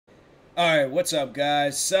Alright, what's up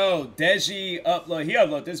guys? So, Deji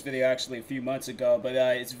uploaded this video actually a few months ago, but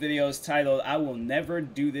its video is titled, I Will Never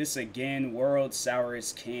Do This Again, World's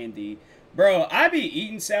Sourest Candy. Bro, I be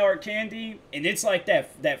eating sour candy, and it's like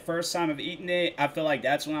that first time of eating it, I feel like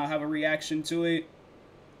that's when I'll have a reaction to it.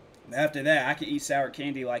 After that, I can eat sour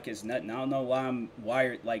candy like it's nothing. I don't know why I'm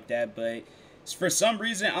wired like that, but for some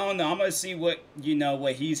reason, I don't know. I'm gonna see what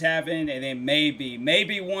he's having, and then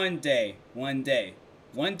maybe one day,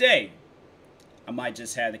 I might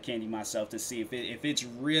just have the candy myself to see if it's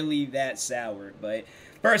really that sour. But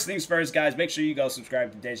first things first, guys, make sure you go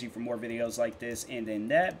subscribe to Deji for more videos like this. And then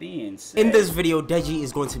that being said, in this video, Deji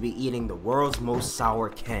is going to be eating the world's most sour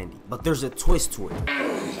candy. But there's a twist to it.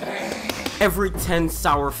 Every 10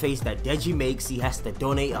 sour face that Deji makes, he has to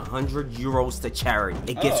donate 100 euros to charity.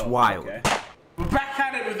 It gets wild. Okay. We're back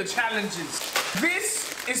at it with the challenges. This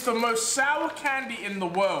is the most sour candy in the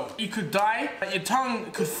world. You could die, your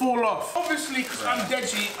tongue could fall off. Obviously, because I'm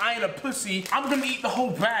Deji, I ain't a pussy, I'm gonna eat the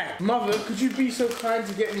whole bag. Mother, could you be so kind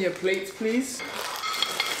to get me a plate, please?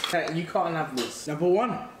 Hey, you can't have this. Number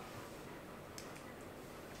one.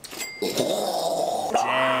 Oh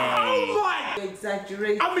my! You're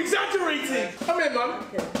exaggerating. I'm exaggerating! Come here, Mum.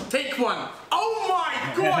 Okay. Take one. Oh my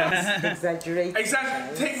God! Exaggerating.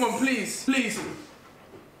 Take one, please. Please.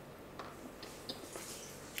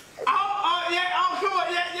 Come on,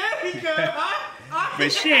 yeah, we go,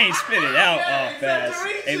 but she ain't spit it out all fast.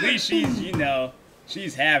 At least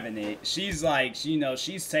she's having it. She's like,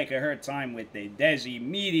 she's taking her time with it. Deji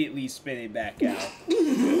immediately spit it back out.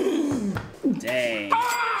 Dang.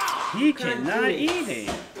 He cannot eat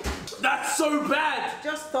it. That's so bad.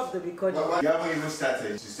 Just stop the recording. You haven't even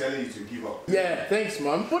started. She's telling you to give up. Yeah, thanks,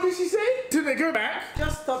 Mum. What did she say? Did they go back?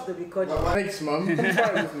 Just stop the recording. Thanks, Mum. Come try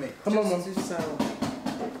it with me. Come on, Mum.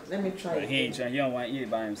 Let me try it. He ain't trying. He don't want to eat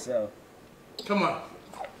it by himself. Come on.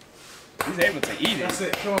 He's able to eat it. That's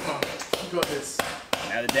it. Come on, Mum. You got this.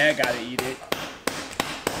 Now the dad got to eat it.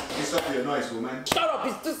 Stop your noise, woman. Shut up,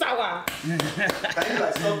 it's too sour. Can you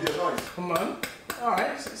like stop your noise? Come on.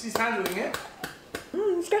 Alright, she's handling it.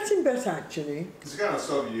 It's getting better actually. It's the kind of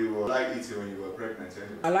stuff you like eating when you were pregnant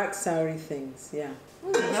anyway. I like soury things, yeah.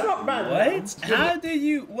 It's not bad. What? How do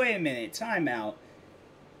you... Wait a minute. Time out.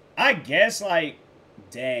 I guess, like...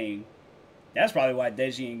 Dang. That's probably why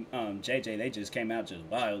Deji and JJ, they just came out just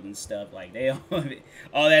wild and stuff. Like, they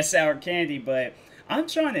all that sour candy. But I'm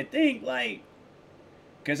trying to think, like...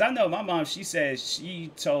 Because I know my mom, she says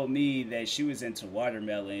she told me that she was into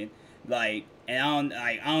watermelon. Like, and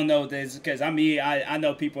I don't know this, because I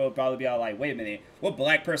know people will probably be all like, wait a minute, what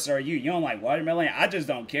black person are you? You don't like watermelon? I just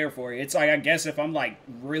don't care for it. It's like, I guess if I'm like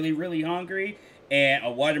really, really hungry and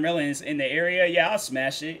a watermelon is in the area, yeah, I'll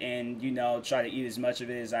smash it and, try to eat as much of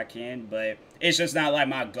it as I can. But it's just not like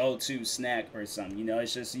my go-to snack or something,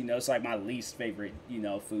 it's just, it's like my least favorite,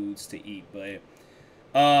 foods to eat. But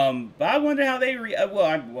I wonder how they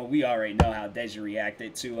well, we already know how Deji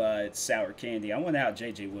reacted to sour candy. I wonder how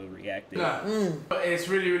JJ will react. But it's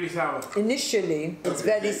really, really sour. Initially, it's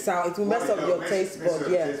very sour. It will mess up your taste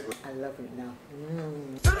bud, yeah. I love it now.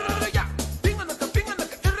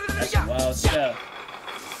 That's some wild stuff.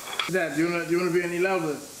 Dad, do you wanna be any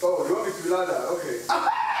louder? Oh, you want me to be like that? Okay.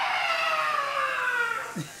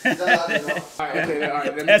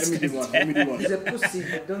 Alright, let me do one. He's a pussy.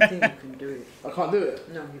 I don't think you can do it. I can't do it?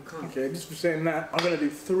 No, you can't. Okay, just for saying that, I'm gonna do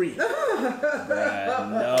 3.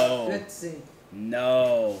 No. Let's see.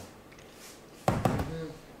 No.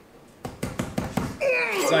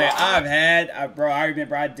 So yeah, bro, I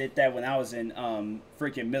remember I did that when I was in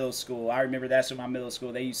freaking middle school. I remember that's when my middle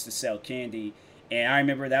school, they used to sell candy. And I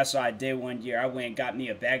remember that's what I did one year. I went and got me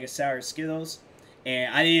a bag of sour Skittles.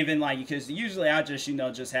 And I didn't even like it, because usually I just,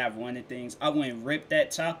 just have one of things. I went and ripped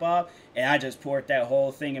that top off, and I just poured that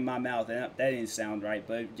whole thing in my mouth. And that didn't sound right,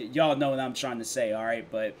 but y'all know what I'm trying to say, all right?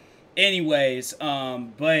 But anyways,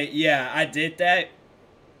 but yeah, I did that.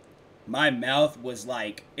 My mouth was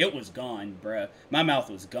like, it was gone, bruh. My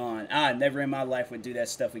mouth was gone. I never in my life would do that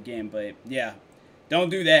stuff again, but yeah. Don't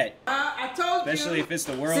do that. I told you. Especially if it's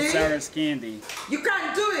the world's sourest candy. You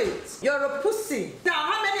can't do it. You're a pussy. Now,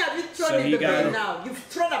 how many have you thrown in the bin now? You've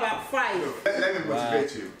thrown about 5. Let me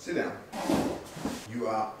motivate you. Sit down. You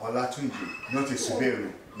are Olatunji, not a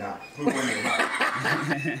Subaru. Now, put one in your mouth.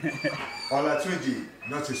 Olatunji,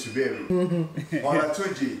 not a Subaru.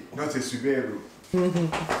 Olatunji, not a Subaru.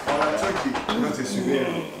 Olatunji, not a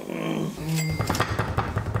Subaru.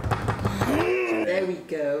 There we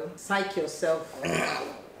go. Psych yourself.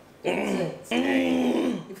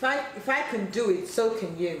 If I can do it, so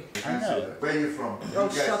can you. I know. Where are you from? Oh,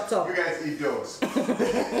 shut up. You guys eat dogs.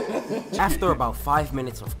 After about 5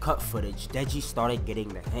 minutes of cut footage, Deji started getting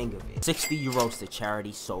the hang of it. 60 euros to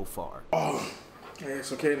charity so far. Oh, yeah,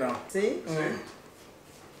 it's okay now. See?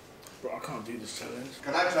 Bro, I can't do this challenge.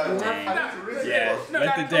 Can I try it? Yeah,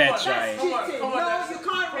 let the dad try it. No, you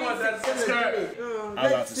can't raise it. I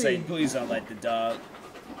was about to say, please don't let the dog.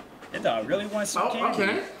 The dog really wants some candy.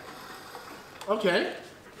 Okay. Okay.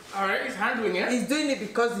 Alright, he's handling it. He's doing it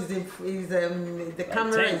because the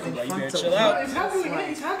camera is in front of chill him. out. He's handling it.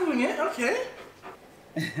 He's handling it. Okay.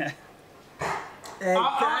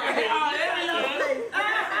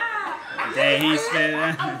 There he's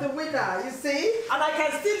spinning. I'm the winner, you see? And I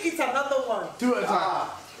can still eat another one. Two at a time.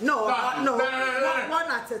 No, No.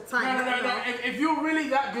 one at a time. No. If you're really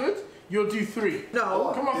that good, you'll do 3.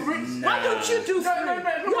 No. Come on, 3. Why don't you do 3? No. You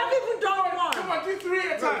haven't even done one. Come on, do 3 at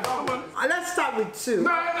a time. Come on. Let's start with 2.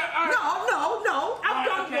 No. I've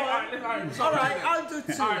done one. Alright, I'll do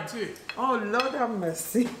 2. Alright, 2. Oh, Lord have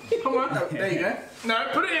mercy. Come on. There you go. No,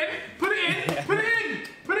 put it in. Put it in.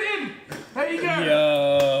 There you go.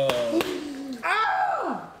 Yo.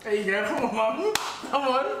 There you go. Come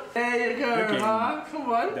on. There you go, man. Come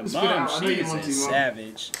on. The mom, she is a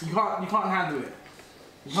savage. You can't handle it.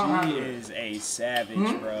 She is a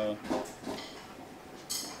savage, bro.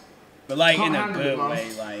 But like in a good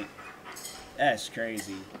way, like that's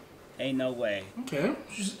crazy. Ain't no way. Okay,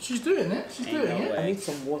 she's doing it. She's doing it. I need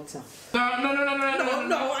some water. No,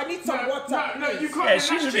 I need some water. No, you can't. Yeah,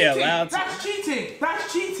 she should be allowed to. That's cheating.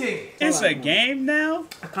 That's cheating. It's a game now.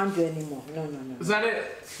 I can't do anymore. No. Is that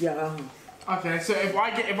it? Yeah. Okay, so if I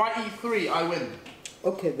eat 3, I win.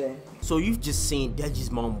 Okay then. So you've just seen Deji's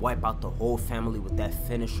mom wipe out the whole family with that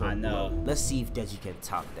finisher. I know. Bro. Let's see if Deji can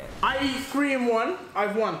top that. I eat 3 in 1.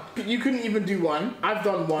 I've won. You couldn't even do 1. I've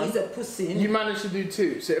done 1. He's a pussy. You managed to do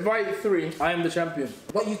 2. So if I eat 3, I am the champion.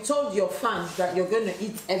 But you told your fans that you're going to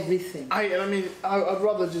eat everything. I'd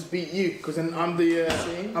rather just beat you because then I'm the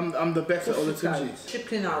I'm the best at all the twinsies.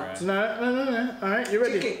 Chicken out. Right. No. All right, you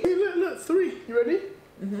ready? Chicken. Hey, look, 3. You ready?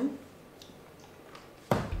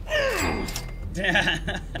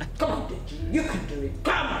 Come on, Deji. You can do it.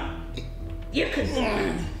 Come on. You can do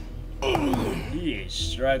it. He is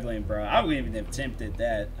struggling, bro. I wouldn't even have attempted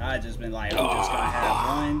that. I just been like, I'm just gonna have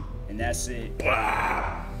one, and that's it.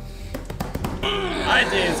 I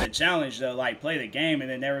did as a challenge though, like play the game, and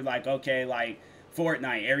then they were like, okay, like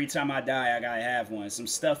Fortnite. Every time I die, I gotta have one. Some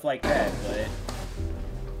stuff like that, but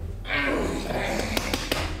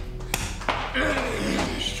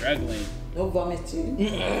struggling. No vomiting.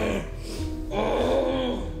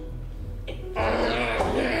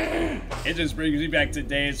 It just brings me back to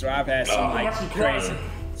days where I've had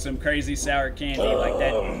some crazy sour candy, like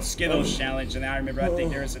that Skittles challenge. And I remember, I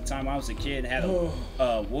think there was a time I was a kid and had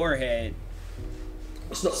a Warhead.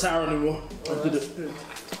 It's not sour anymore. I did it.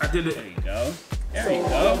 There you go. There you So,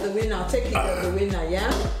 go. the winner. Take it as the winner,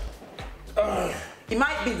 yeah? He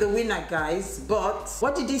might be the winner, guys, but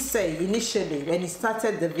what did he say initially when he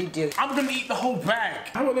started the video? I'm gonna eat the whole bag.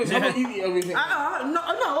 How about this? How about you eat everything?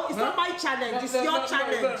 No, it's not my challenge, it's your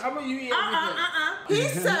challenge. No, how about you eat everything? He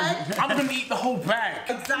said, I'm gonna eat the whole bag.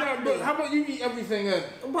 Exactly. No, but how about you eat everything then?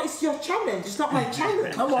 but it's your challenge, it's not my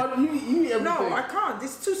challenge. Come on, you eat everything. No, I can't.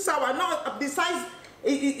 It's too sour. No, besides,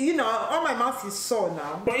 you know, all my mouth is sore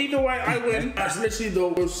now. But either way, I win. That's literally the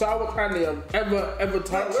most sour candy I've ever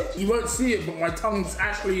touched. You won't see it, but my tongue's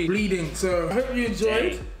actually bleeding. So I hope you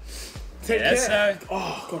enjoyed. Take care. Sir.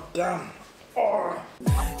 Oh, god damn. Oh.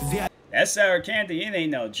 That sour candy, it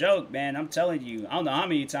ain't no joke, man. I'm telling you. I don't know how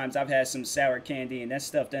many times I've had some sour candy and that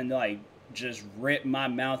stuff done like just rip my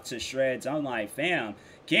mouth to shreds. I'm like, fam,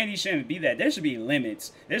 candy shouldn't be that. There should be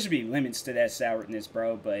limits. There should be limits to that sourness,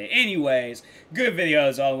 bro. But anyways, good video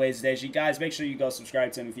as always, Deji. Guys, make sure you go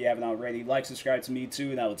subscribe to him if you haven't already. Like, subscribe to me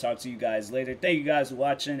too, and I will talk to you guys later. Thank you guys for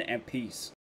watching, and peace.